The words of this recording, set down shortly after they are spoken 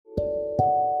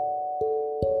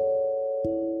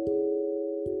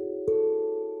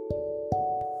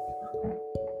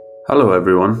Hello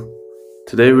everyone.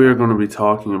 Today we are going to be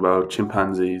talking about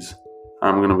chimpanzees.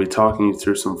 I'm going to be talking you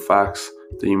through some facts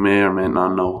that you may or may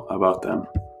not know about them.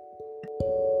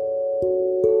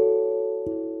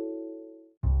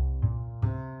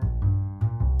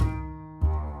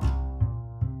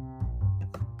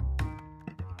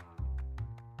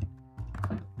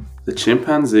 The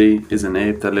chimpanzee is an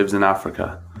ape that lives in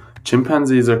Africa.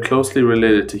 Chimpanzees are closely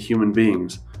related to human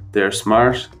beings. They are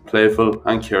smart, playful,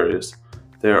 and curious.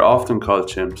 They are often called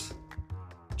chimps.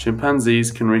 Chimpanzees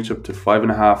can reach up to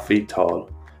 5.5 feet tall.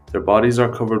 Their bodies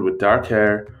are covered with dark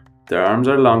hair, their arms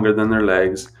are longer than their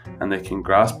legs, and they can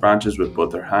grasp branches with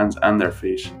both their hands and their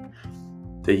feet.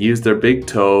 They use their big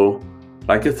toe,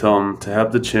 like a thumb, to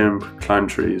help the chimp climb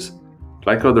trees.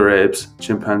 Like other apes,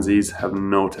 chimpanzees have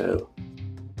no tail.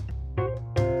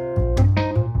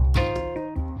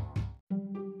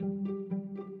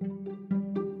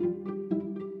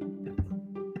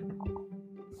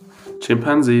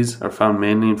 Chimpanzees are found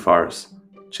mainly in forests.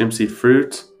 Chimps eat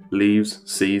fruit, leaves,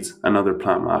 seeds, and other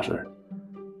plant matter.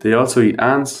 They also eat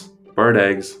ants, bird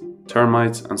eggs,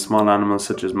 termites, and small animals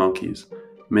such as monkeys.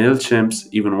 Male chimps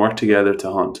even work together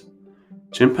to hunt.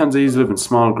 Chimpanzees live in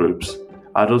small groups.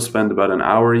 Adults spend about an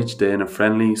hour each day in a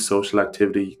friendly social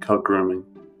activity called grooming.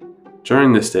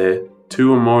 During this day,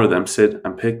 2 or more of them sit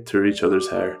and pick through each other's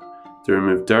hair. They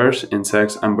remove dirt,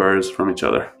 insects, and birds from each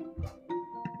other.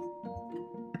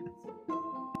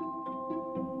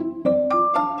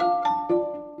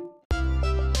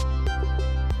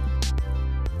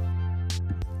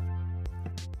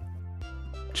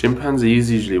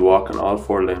 Chimpanzees usually walk on all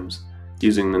 4 limbs,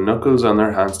 using the knuckles on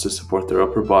their hands to support their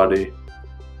upper body.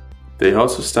 They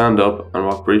also stand up and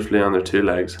walk briefly on their 2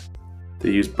 legs. They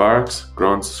use barks,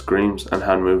 grunts, screams, and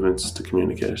hand movements to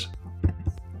communicate.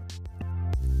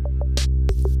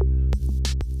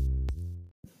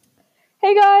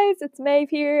 Hey guys, it's Maeve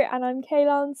here, and I'm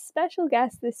Kaylon's special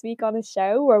guest this week on his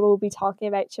show where we'll be talking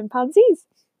about chimpanzees.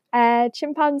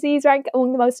 Chimpanzees rank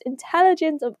among the most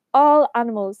intelligent of all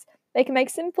animals. They can make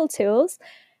simple tools.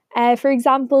 For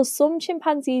example, some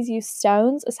chimpanzees use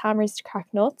stones as hammers to crack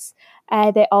nuts.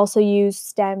 They also use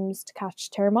stems to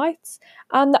catch termites.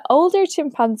 And the older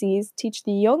chimpanzees teach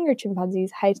the younger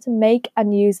chimpanzees how to make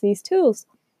and use these tools.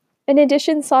 In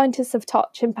addition, scientists have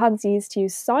taught chimpanzees to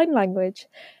use sign language.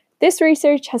 This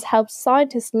research has helped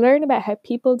scientists learn about how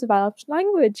people developed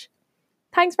language.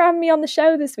 Thanks for having me on the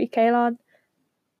show this week, Kaylon.